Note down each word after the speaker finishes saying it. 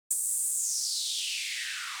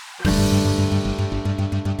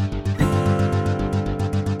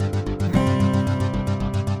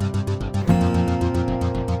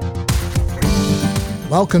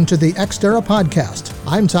Welcome to the Xterra Podcast.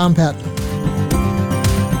 I'm Tom Patton.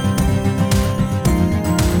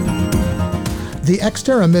 The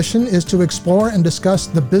Xterra mission is to explore and discuss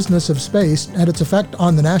the business of space and its effect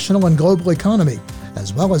on the national and global economy,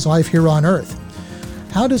 as well as life here on Earth.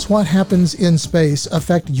 How does what happens in space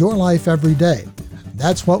affect your life every day?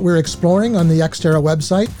 That's what we're exploring on the Xterra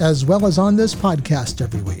website, as well as on this podcast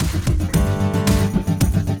every week.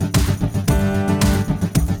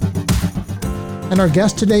 And our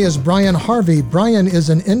guest today is Brian Harvey. Brian is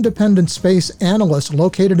an independent space analyst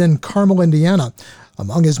located in Carmel, Indiana.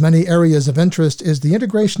 Among his many areas of interest is the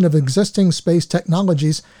integration of existing space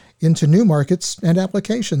technologies into new markets and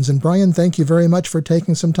applications. And Brian, thank you very much for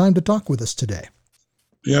taking some time to talk with us today.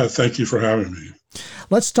 Yeah, thank you for having me.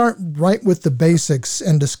 Let's start right with the basics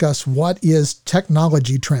and discuss what is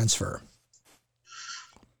technology transfer.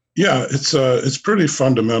 Yeah, it's pretty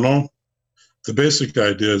fundamental. The basic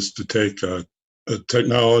idea is to take a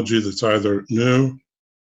technology that's either new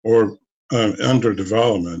or under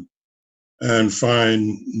development and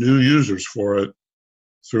find new users for it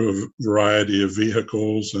through a variety of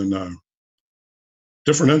vehicles and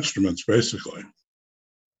different instruments, basically.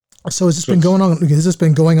 So has this been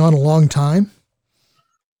going on a long time?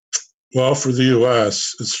 Well, for the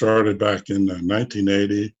U.S., it started back in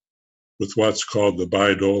 1980 with what's called the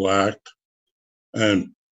Bayh-Dole Act. And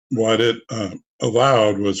what it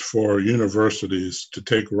allowed was for universities to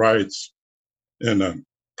take rights in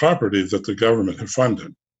property that the government had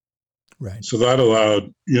funded. Right. So that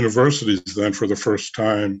allowed universities then for the first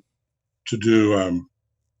time to do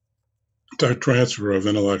tech transfer of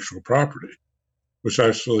intellectual property, which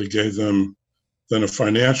actually gave them then a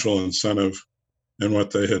financial incentive in what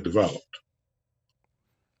they had developed.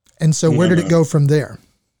 And so where did it go from there?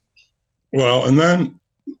 Well, and then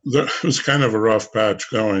there was kind of a rough patch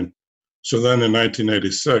going. So then in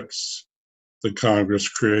 1986, the Congress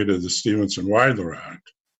created the Stevenson-Weidler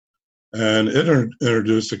Act, and it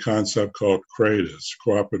introduced a concept called CRADAs,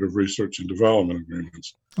 Cooperative Research and Development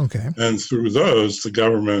Agreements. Okay. And through those, the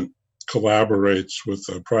government collaborates with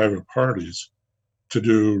private parties to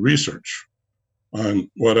do research on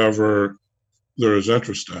whatever there is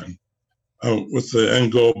interest in, with the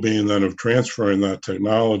end goal being then of transferring that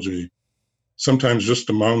technology, sometimes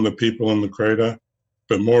just among the people in the CRADA,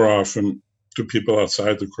 but more often to people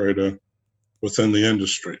outside the CRADA within the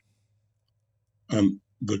industry.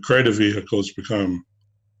 The CRADA vehicles become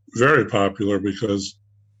very popular because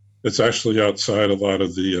it's actually outside a lot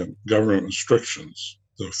of the government restrictions.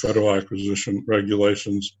 The federal acquisition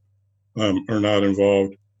regulations are not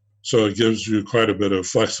involved. So it gives you quite a bit of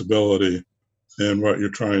flexibility in what you're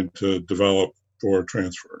trying to develop for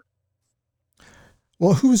transfer.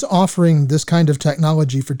 Well, who's offering this kind of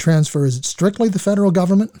technology for transfer? Is it strictly the federal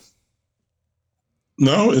government?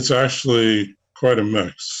 No, it's actually quite a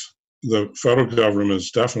mix. The federal government is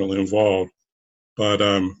definitely involved, but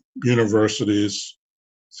universities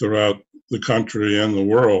throughout the country and the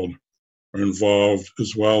world are involved,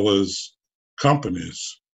 as well as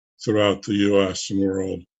companies throughout the U.S. and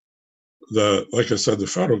world. Like I said, the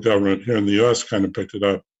federal government here in the U.S. kind of picked it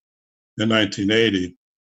up in 1980,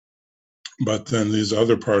 but then these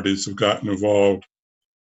other parties have gotten involved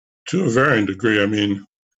to a varying degree. I mean,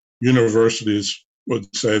 universities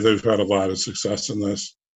would say they've had a lot of success in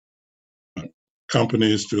this.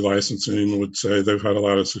 Companies through licensing would say they've had a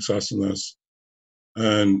lot of success in this.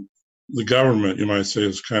 And the government, you might say,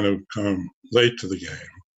 has kind of come late to the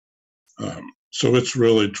game. So it's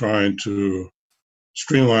really trying to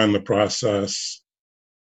streamline the process.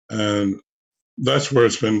 And that's where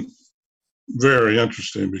it's been very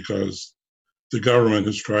interesting, because the government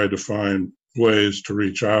has tried to find ways to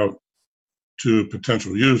reach out to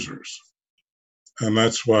potential users. And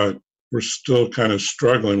that's what we're still kind of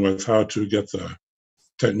struggling with, how to get the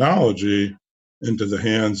technology into the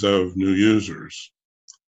hands of new users.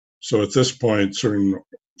 So at this point, certain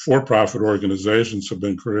for-profit organizations have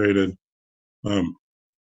been created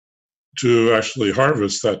to actually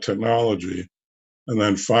harvest that technology and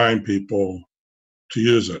then find people to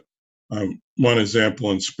use it. One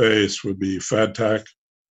example in space would be FedTech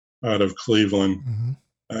out of Cleveland,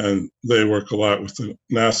 and they work a lot with the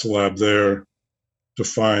NASA lab there to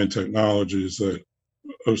find technologies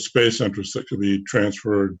of space interest that could be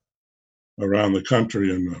transferred around the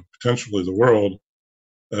country and potentially the world,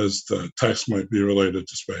 as the techs might be related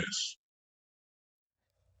to space.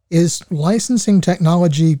 Is licensing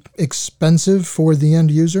technology expensive for the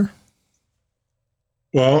end user?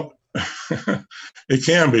 Well, it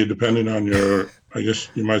can be, depending on your, I guess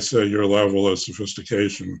you might say, your level of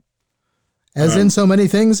sophistication. As in so many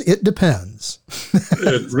things, it depends.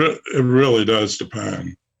 It really does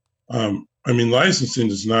depend. I mean, licensing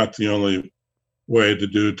is not the only way to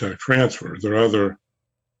do tech transfer. There are other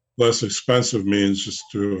less expensive means just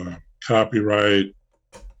through copyright.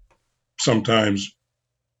 Sometimes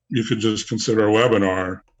you could just consider a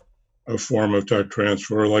webinar a form of tech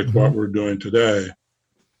transfer, like what we're doing today.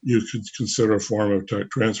 You could consider a form of tech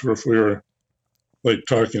transfer if we were like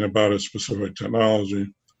talking about a specific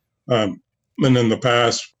technology. And in the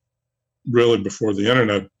past, really before the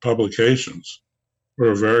internet, publications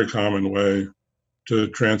were a very common way to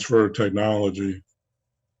transfer technology.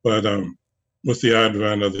 But with the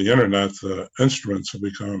advent of the internet, the instruments have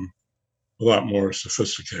become a lot more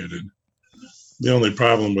sophisticated. The only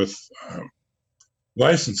problem with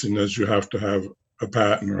licensing is you have to have a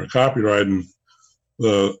patent or a copyright, and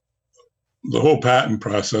the whole patent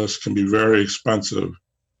process can be very expensive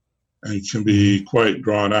and can be quite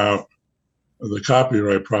drawn out. The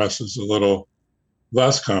copyright process is a little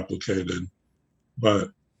less complicated, but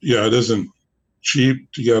yeah, it isn't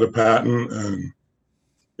cheap to get a patent, and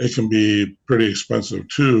it can be pretty expensive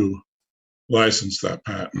to license that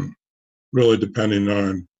patent, really depending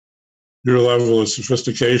on your level of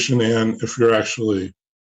sophistication and if you're actually,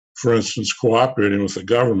 for instance, cooperating with the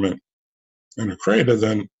government and a CRADA,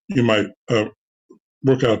 then you might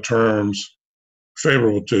work out terms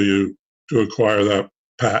favorable to you to acquire that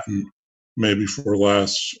patent, maybe for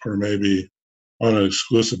less or maybe on an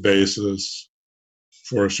exclusive basis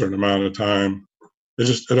for a certain amount of time.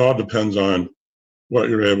 It all depends on what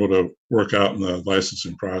you're able to work out in the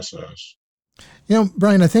licensing process. You know,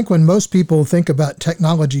 Brian, I think when most people think about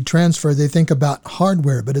technology transfer, they think about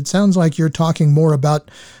hardware, but it sounds like you're talking more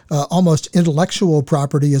about almost intellectual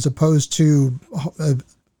property as opposed to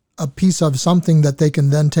a piece of something that they can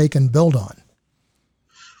then take and build on.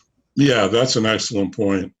 Yeah, that's an excellent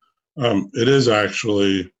point. It is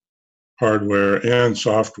actually hardware and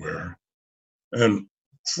software. And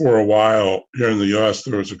for a while here in the US,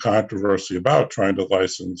 there was a controversy about trying to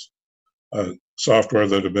license software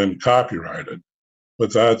that had been copyrighted,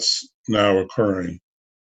 but that's now occurring.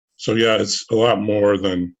 So yeah, it's a lot more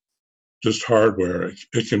than just hardware.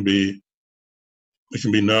 It can be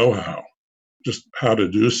know-how, just how to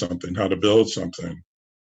do something, how to build something.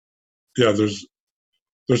 Yeah, there's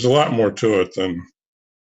a lot more to it than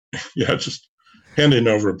just handing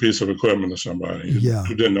over a piece of equipment to somebody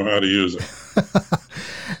who didn't know how to use it.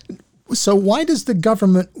 So why does the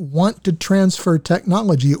government want to transfer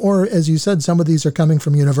technology? Or, as you said, some of these are coming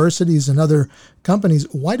from universities and other companies.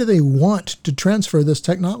 Why do they want to transfer this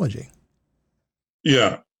technology?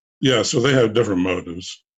 Yeah, so they have different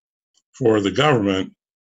motives. For the government,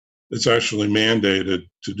 it's actually mandated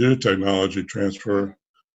to do technology transfer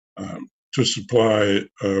to supply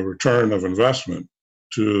a return of investment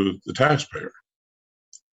to the taxpayer.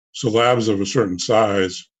 So labs of a certain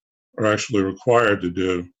size are actually required to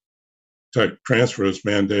do tech transfers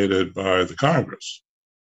mandated by the Congress.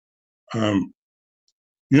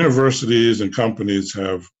 Universities and companies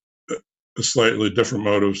have a slightly different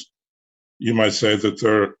motives. You might say that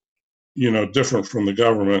they're, different from the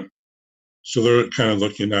government. So they're kind of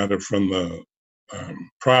looking at it from the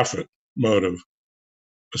profit motive,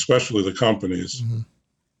 especially the companies.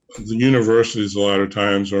 Mm-hmm. The universities a lot of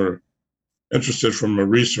times are interested from a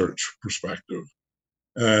research perspective.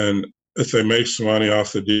 And if they make some money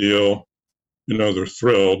off the deal, they're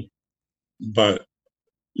thrilled. But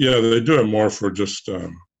yeah, they do it more for just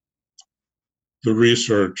the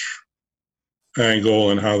research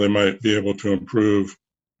angle and how they might be able to improve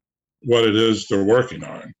what it is they're working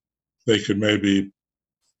on. They could maybe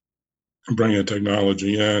bring a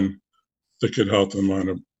technology in that could help them on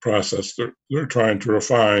a process they're trying to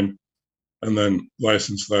refine and then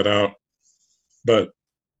license that out. But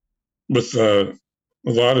with a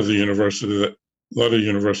lot of universities,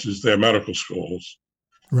 they have medical schools.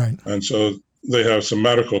 Right. And so they have some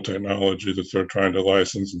medical technology that they're trying to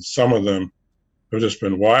license, and some of them have just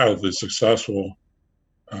been wildly successful,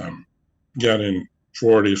 getting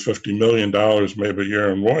 $40, $50 million maybe a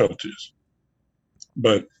year in royalties.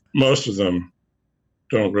 But most of them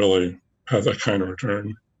don't really have that kind of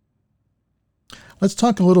return. Let's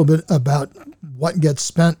talk a little bit about what gets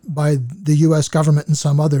spent by the U.S. government and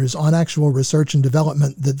some others on actual research and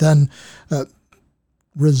development that then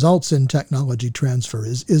results in technology transfer.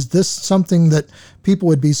 Is this something that people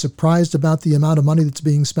would be surprised about, the amount of money that's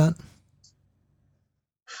being spent?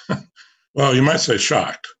 Well, you might say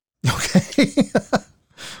shocked. Okay.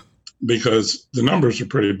 Because the numbers are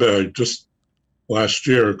pretty big. Just last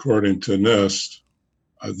year, according to NIST,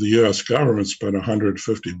 the U.S. government spent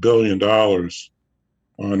 $150 billion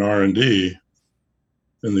on R&D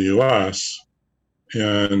in the U.S.,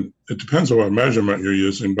 and it depends on what measurement you're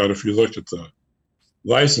using, but if you look at the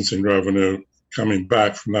licensing revenue coming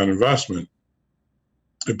back from that investment,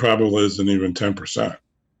 it probably isn't even 10%.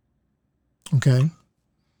 Okay.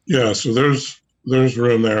 Yeah, so there's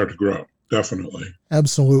room there to grow, definitely.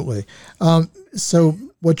 Absolutely. So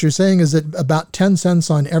what you're saying is that about 10 cents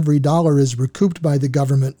on every dollar is recouped by the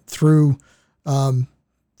government through the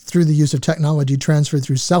use of technology transfer,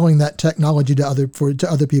 through selling that technology to other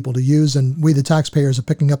people to use, and we, the taxpayers, are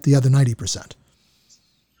picking up the other 90%.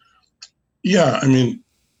 Yeah, I mean,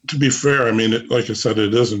 to be fair, I mean, like I said,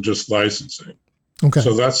 it isn't just licensing. Okay.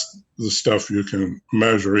 So that's the stuff you can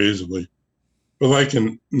measure easily. But like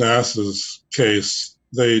in NASA's case,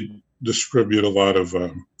 they distribute a lot of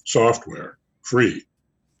software free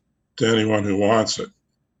to anyone who wants it.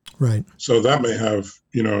 Right. So that may have,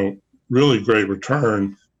 really great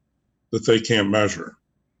return that they can't measure.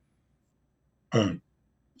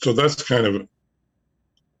 So that's kind of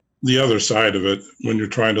the other side of it. When you're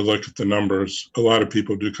trying to look at the numbers, a lot of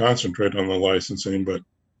people do concentrate on the licensing, but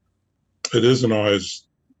it isn't always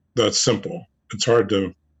that simple. It's hard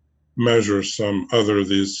to measure some other of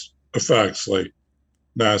these effects like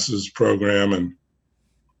NASA's program, and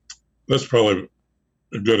that's probably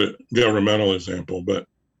a good governmental example, but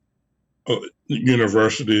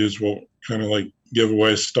universities will kind of like give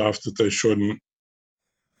away stuff that they shouldn't.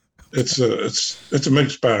 It's a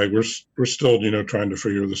mixed bag. We're still, trying to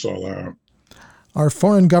figure this all out. Are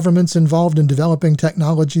foreign governments involved in developing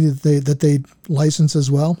technology that they license as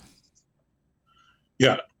well?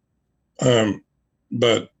 Yeah.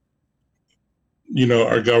 But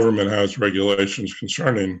our government has regulations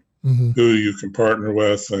concerning who you can partner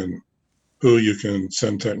with and who you can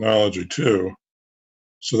send technology to.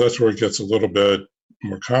 So that's where it gets a little bit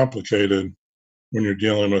more complicated when you're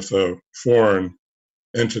dealing with a foreign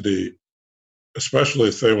entity, especially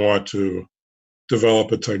if they want to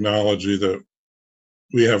develop a technology that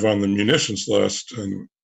we have on the munitions list, and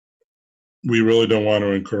we really don't want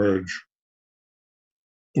to encourage,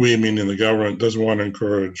 we meaning the government doesn't want to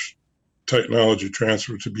encourage technology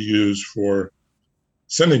transfer to be used for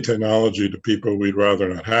sending technology to people we'd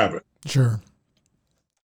rather not have it. Sure.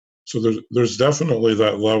 So there's definitely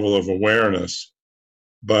that level of awareness,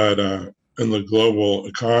 but in the global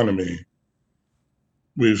economy,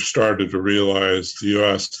 we've started to realize, the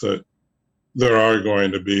U.S., that there are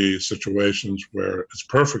going to be situations where it's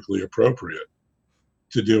perfectly appropriate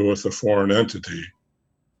to deal with a foreign entity.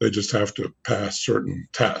 They just have to pass certain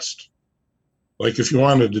tests. Like if you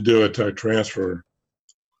wanted to do a tech transfer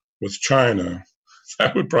with China,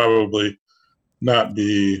 that would probably not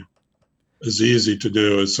be as easy to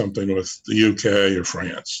do as something with the UK or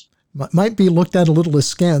France. Might be looked at a little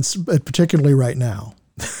askance, particularly right now.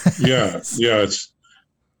 Yeah, it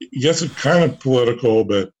gets kind of political,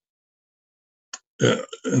 but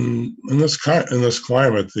in this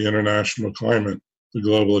climate, the international climate, the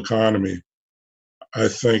global economy, I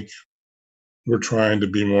think we're trying to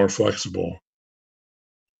be more flexible,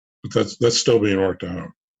 but that's still being worked out.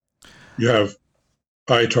 You have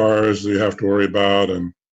ITARs that you have to worry about,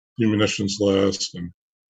 and the munitions list, and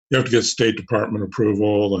you have to get State Department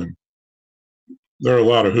approval, and there are a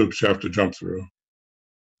lot of hoops you have to jump through.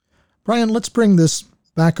 Brian, let's bring this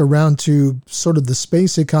back around to sort of the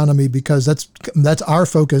space economy, because that's our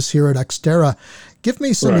focus here at Xterra. Give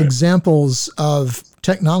me some examples of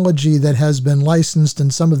technology that has been licensed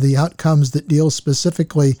and some of the outcomes that deal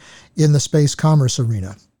specifically in the space commerce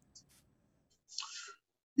arena.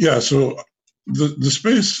 Yeah, so the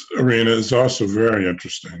space arena is also very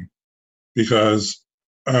interesting because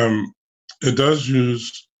it does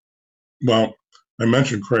use, well, I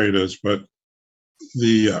mentioned CRADAs, but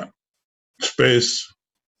the Space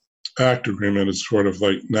Act Agreement is sort of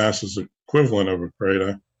like NASA's equivalent of a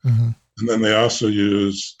CRADA. And then they also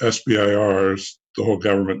use SBIRs, the whole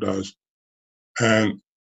government does. And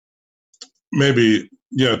maybe,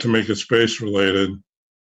 to make it space related,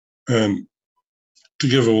 and to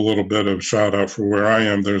give a little bit of shout out for where I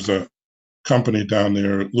am, there's a company down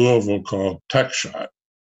there, Louisville, called TechShot.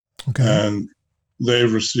 Okay. And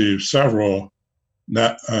they've received several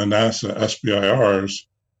NASA SBIRs,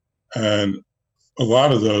 and a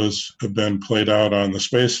lot of those have been played out on the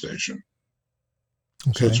space station.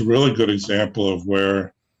 Okay. So it's a really good example of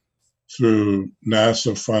where, through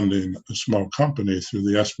NASA funding a small company through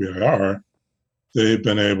the SBIR, they've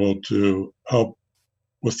been able to help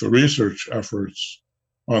with the research efforts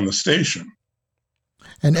on the station.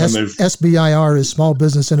 And SBIR is Small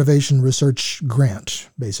Business Innovation Research Grant,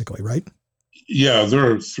 basically, right? Yeah,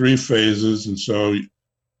 there are 3 phases, and so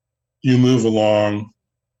you move along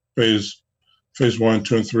phase 1,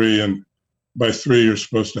 2, and 3, and by 3 you're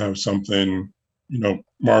supposed to have something,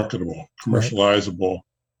 marketable, commercializable.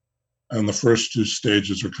 and the first two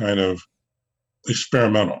stages are kind of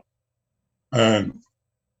experimental. And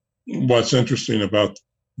what's interesting about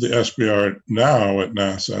the SBR now at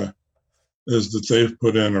NASA is that they've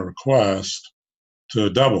put in a request to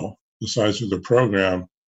double the size of their program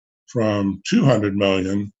from 200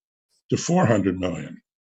 million to 400 million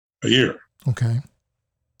a year. Okay.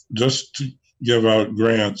 Just to give out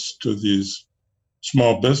grants to these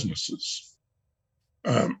small businesses.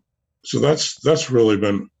 So that's really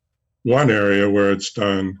been one area where it's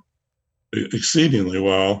done exceedingly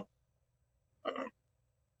well.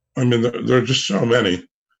 I mean, there are just so many.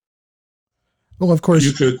 Well, of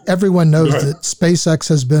course, everyone knows that SpaceX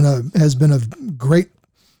has been a great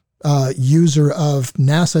user of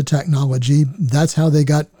NASA technology. That's how they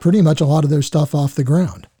got pretty much a lot of their stuff off the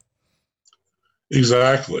ground.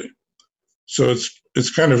 Exactly. So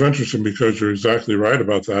it's kind of interesting because you're exactly right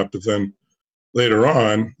about that. But then later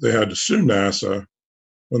on, they had to sue NASA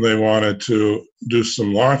when they wanted to do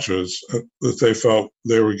some launches that they felt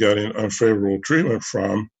they were getting unfavorable treatment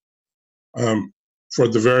from for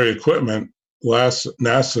the very equipment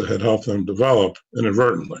NASA had helped them develop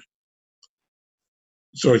inadvertently.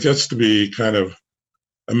 So it gets to be kind of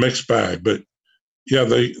a mixed bag. But yeah,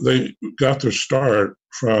 they got their start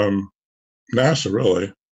from NASA,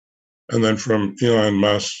 really. And then from Elon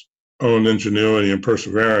Musk's own ingenuity and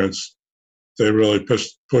perseverance, they really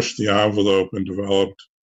pushed the envelope and developed,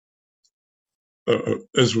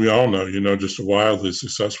 as we all know, just a wildly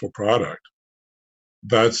successful product.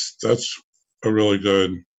 That's a really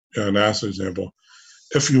good NASA example.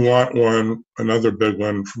 If you want another big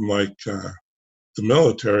one from like the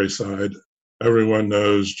military side, everyone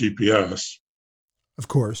knows GPS. Of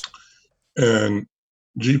course. And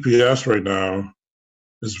GPS right now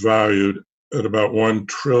is valued at about $1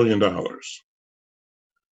 trillion.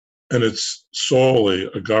 And it's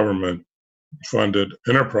solely a government-funded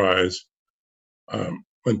enterprise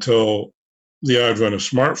until the advent of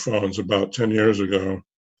smartphones about 10 years ago.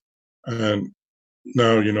 And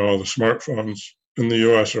now, all the smartphones in the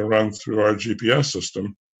U.S. are run through our GPS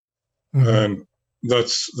system. Mm-hmm. And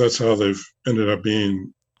that's how they've ended up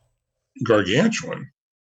being gargantuan.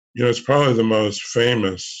 It's probably the most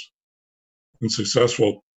famous and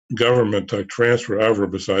successful government tech transfer ever,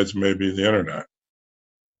 besides maybe the internet.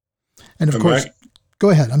 And of course,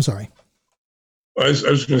 go ahead. I'm sorry. I was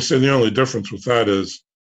going to say the only difference with that is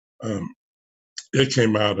it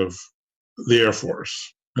came out of the Air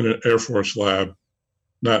Force, in an Air Force lab,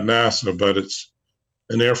 not NASA, but it's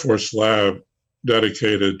an Air Force lab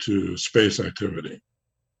dedicated to space activity.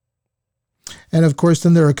 And of course,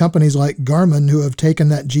 then there are companies like Garmin who have taken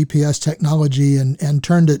that GPS technology and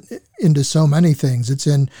turned it into so many things. It's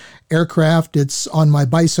in aircraft, it's on my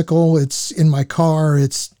bicycle, it's in my car,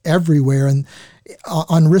 it's everywhere, and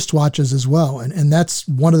on wristwatches as well. And that's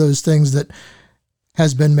one of those things that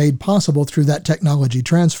has been made possible through that technology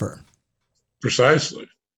transfer. Precisely.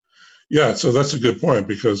 Yeah, so that's a good point,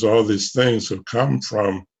 because all these things have come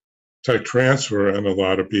from tech transfer, and a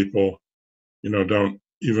lot of people, don't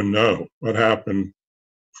even know what happened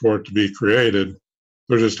for it to be created.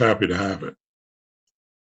 They're just happy to have it.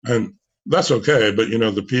 And that's okay, but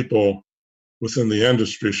the people within the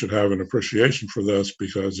industry should have an appreciation for this,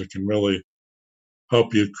 because it can really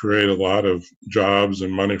help you create a lot of jobs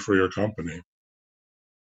and money for your company.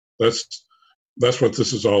 That's what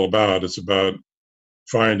this is all about. It's about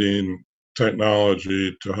finding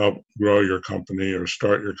technology to help grow your company or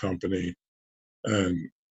start your company. And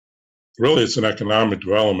really, it's an economic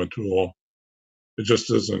development tool. It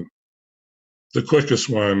just isn't the quickest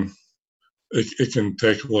one. It can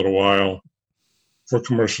take a little while for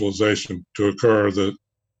commercialization to occur. The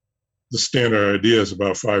standard idea is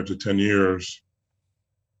about 5 to 10 years.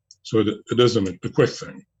 So it isn't a quick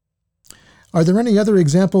thing. Are there any other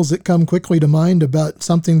examples that come quickly to mind about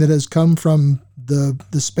something that has come from the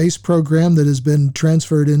space program that has been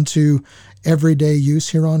transferred into everyday use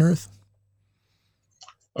here on Earth?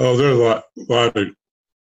 Oh, there are a lot of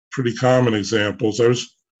pretty common examples. I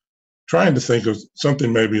was trying to think of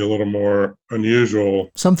something maybe a little more unusual.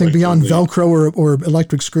 Something like beyond Velcro or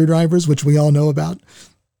electric screwdrivers, which we all know about.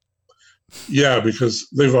 Yeah, because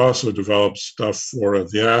they've also developed stuff for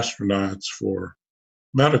the astronauts for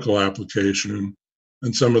medical application,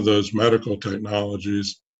 and some of those medical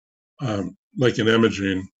technologies, like in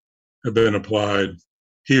imaging, have been applied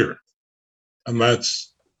here. And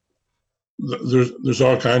there's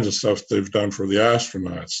all kinds of stuff they've done for the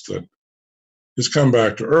astronauts that has come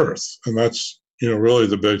back to Earth. And that's, really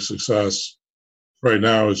the big success right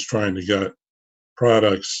now, is trying to get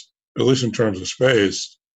products, at least in terms of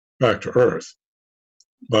space, back to Earth.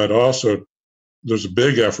 But also, there's a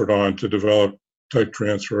big effort on to develop tech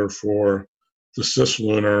transfer for the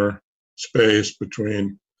cislunar space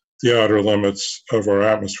between the outer limits of our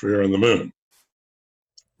atmosphere and the moon.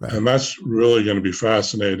 Right. And that's really going to be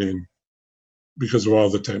fascinating because of all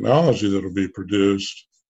the technology that will be produced,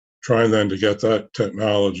 trying then to get that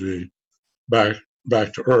technology back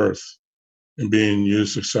to Earth and being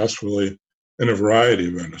used successfully in a variety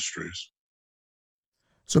of industries.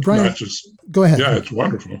 So, Brian, Not just, go ahead. yeah, it's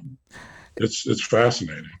wonderful. It's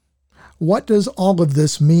fascinating. What does all of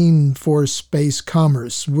this mean for space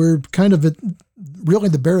commerce? We're kind of at really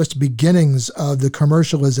the barest beginnings of the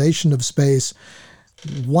commercialization of space.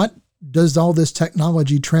 What does all this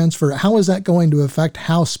technology transfer? How is that going to affect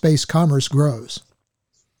how space commerce grows?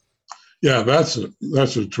 Yeah, that's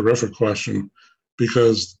a terrific question,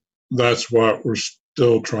 because that's what we're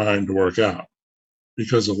still trying to work out.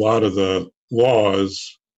 Because a lot of the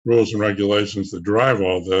laws, rules, and regulations that drive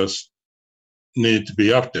all this need to be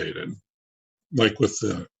updated. Like with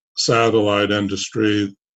the satellite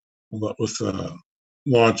industry, with the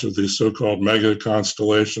launch of these so-called mega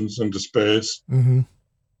constellations into space, Mm-hmm.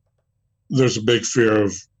 there's a big fear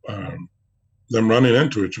of them running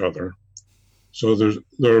into each other. So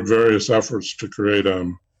there are various efforts to create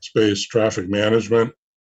space traffic management,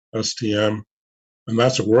 STM, and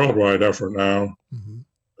that's a worldwide effort now. Mm-hmm.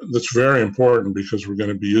 That's very important because we're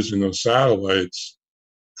going to be using those satellites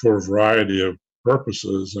for a variety of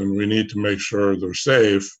purposes, and we need to make sure they're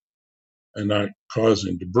safe and not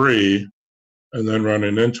causing debris and then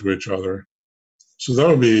running into each other. So that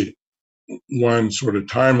would be one sort of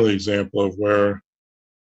timely example of where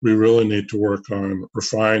we really need to work on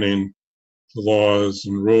refining the laws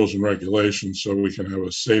and rules and regulations so we can have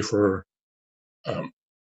a safer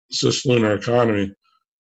cislunar economy.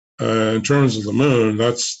 In terms of the moon,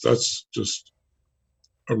 that's just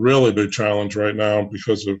a really big challenge right now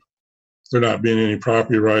because of there not being any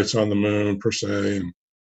property rights on the moon per se. And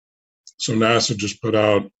so NASA just put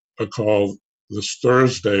out a call this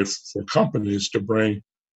Thursday for companies to bring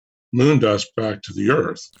moon dust back to the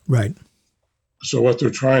Earth. Right. So what they're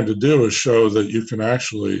trying to do is show that you can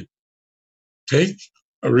actually take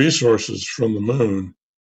resources from the moon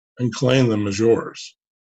and claim them as yours.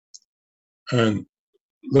 And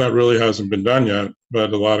that really hasn't been done yet,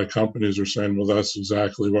 but a lot of companies are saying, well, that's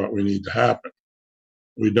exactly what we need to happen.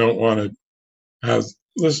 We don't want to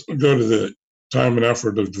let's go to the time and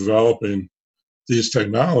effort of developing these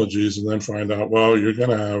technologies and then find out, well, you're going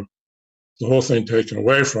to have the whole thing taken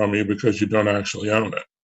away from you because you don't actually own it.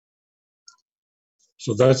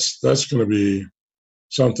 So that's going to be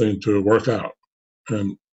something to work out,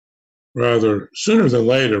 and rather sooner than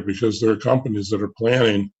later, because there are companies that are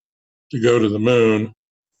planning to go to the moon,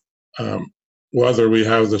 whether we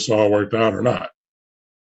have this all worked out or not.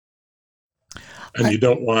 And you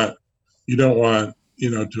don't want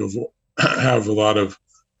to have a lot of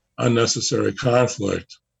unnecessary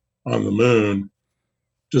conflict on the moon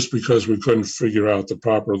just because we couldn't figure out the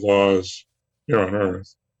proper laws here on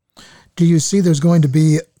Earth. Do you see there's going to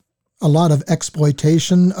be a lot of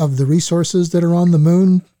exploitation of the resources that are on the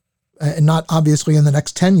moon? Not obviously in the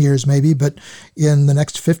next 10 years maybe, but in the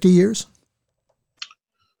next 50 years?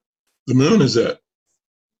 The moon is it.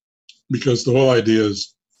 Because the whole idea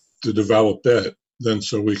is to develop it, then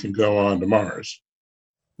so we can go on to Mars.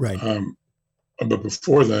 Right. But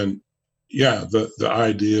before then, yeah, the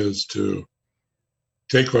idea is to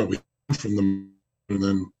take what we have from the moon and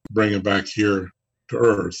then bring it back here to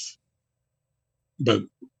Earth. But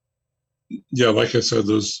yeah, like I said,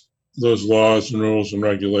 those laws and rules and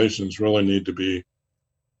regulations really need to be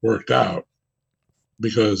worked out,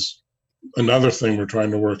 because another thing we're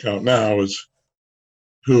trying to work out now is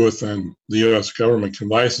who within the U.S. government can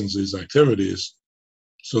license these activities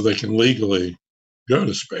so they can legally go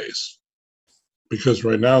to space. Because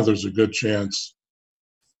right now there's a good chance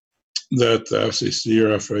that the FCC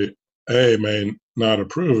or FAA may not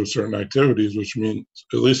approve of certain activities, which means,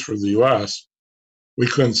 at least for the U.S., we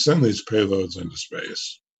couldn't send these payloads into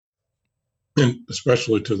space, and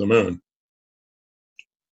especially to the moon.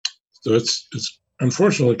 So it's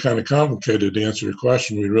unfortunately kind of complicated. To answer your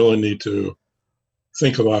question, we really need to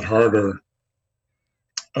think a lot harder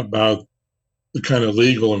about the kind of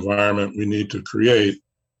legal environment we need to create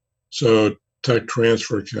so tech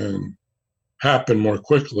transfer can happen more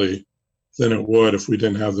quickly than it would if we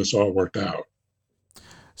didn't have this all worked out.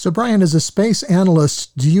 So, Brian, as a space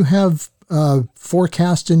analyst, do you have a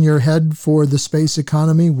forecast in your head for the space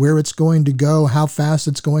economy, where it's going to go, how fast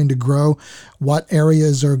it's going to grow, what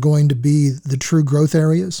areas are going to be the true growth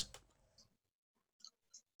areas?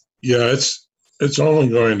 Yeah, it's only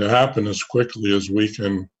going to happen as quickly as we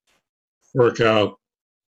can work out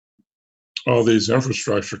all these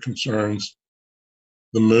infrastructure concerns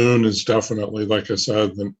The moon is definitely, like I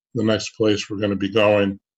said, the next place we're going to be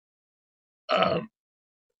going.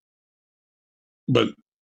 But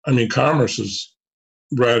I mean, commerce is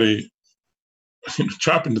ready,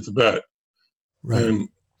 chopping at the bit. Right. And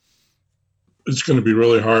it's going to be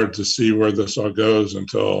really hard to see where this all goes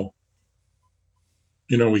until,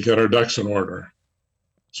 we get our ducks in order.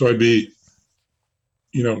 So I'd be,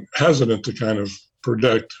 hesitant to kind of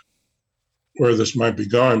predict where this might be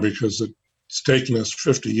going, because it's taken us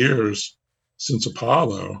 50 years since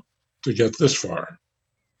Apollo to get this far.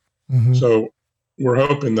 Mm-hmm. So we're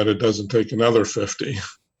hoping that it doesn't take another 50.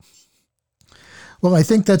 Well, I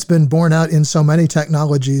think that's been borne out in so many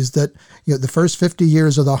technologies that, the first 50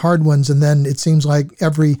 years are the hard ones, and then it seems like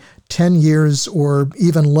every 10 years or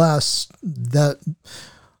even less that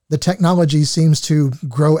the technology seems to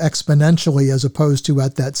grow exponentially as opposed to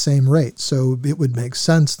at that same rate. So it would make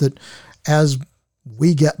sense that as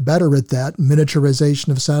we get better at that, miniaturization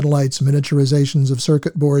of satellites, miniaturizations of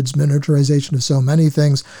circuit boards, miniaturization of so many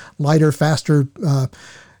things, lighter, faster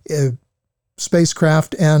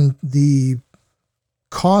spacecraft, and the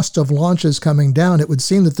cost of launches coming down, it would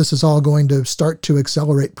seem that this is all going to start to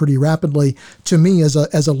accelerate pretty rapidly. To me, as a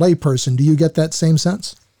layperson, do you get that same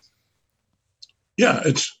sense? Yeah,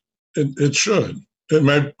 it should.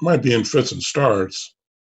 It might be in fits and starts,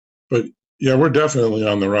 but yeah, we're definitely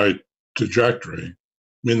on the right trajectory. I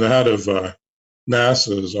mean, the head of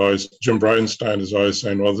NASA is always, Jim Bridenstine is always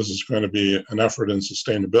saying, well, this is going to be an effort in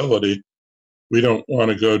sustainability. We don't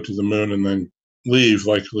want to go to the moon and then leave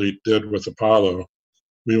like we did with Apollo.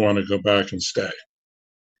 We want to go back and stay.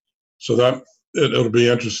 So that it'll be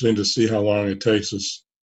interesting to see how long it takes us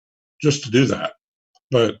just to do that.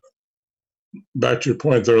 But back to your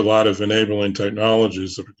point, there are a lot of enabling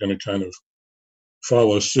technologies that are going to kind of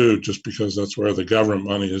follow suit just because that's where the government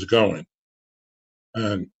money is going.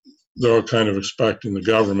 And they're all kind of expecting the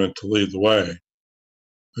government to lead the way.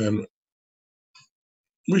 And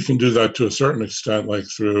we can do that to a certain extent, like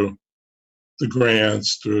through the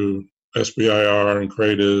grants, through SBIR and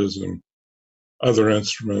CRADAs and other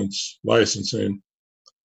instruments, licensing.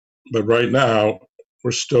 But right now,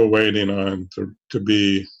 we're still waiting on to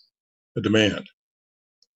be a demand.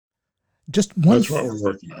 That's what we're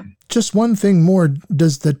working on. Just one thing more.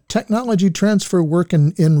 Does the technology transfer work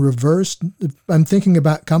in reverse? I'm thinking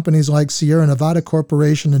about companies like Sierra Nevada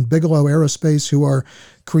Corporation and Bigelow Aerospace, who are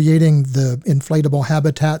creating the inflatable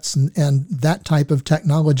habitats and that type of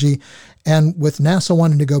technology. And with NASA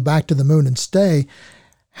wanting to go back to the moon and stay,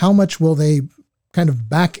 how much will they kind of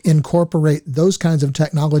back incorporate those kinds of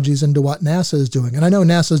technologies into what NASA is doing? And I know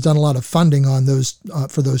NASA has done a lot of funding on those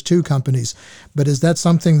for those two companies, but is that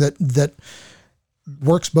something that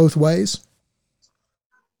works both ways?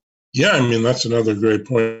 Yeah, I mean, that's another great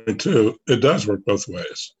point too. It does work both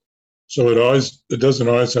ways. So it doesn't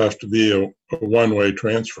always have to be a one-way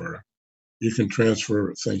transfer. You can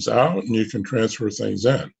transfer things out and you can transfer things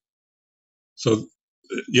in. So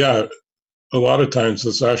yeah, a lot of times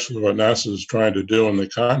that's actually what NASA is trying to do when they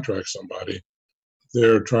contract somebody.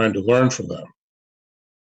 They're trying to learn from them.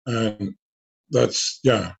 And that's,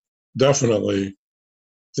 yeah, definitely,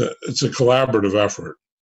 it's a collaborative effort,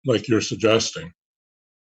 like you're suggesting.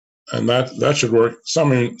 And that should work.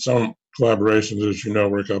 Some collaborations, as you know,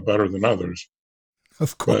 work out better than others.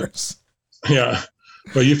 Of course. But, yeah,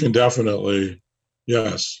 but you can definitely,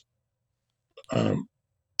 yes,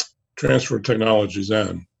 transfer technologies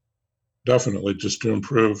in. Definitely, just to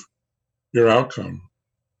improve your outcome.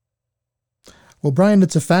 Well, Brian,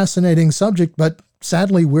 it's a fascinating subject, but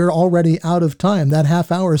sadly, we're already out of time. That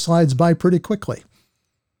half hour slides by pretty quickly.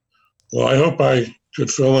 Well, I hope I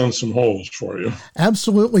could fill in some holes for you.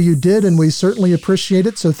 Absolutely, you did, and we certainly appreciate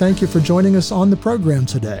it. So thank you for joining us on the program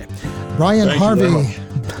today. Brian Harvey.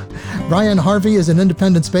 Brian Harvey is an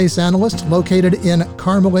independent space analyst located in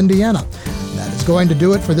Carmel, Indiana. That is going to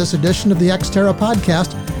do it for this edition of the Xterra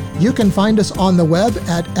podcast. You can find us on the web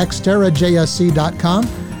at xterrajsc.com,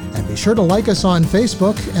 and be sure to like us on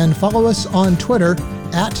Facebook and follow us on Twitter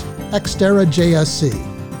at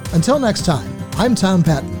xterrajsc. Until next time, I'm Tom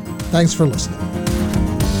Patton. Thanks for listening.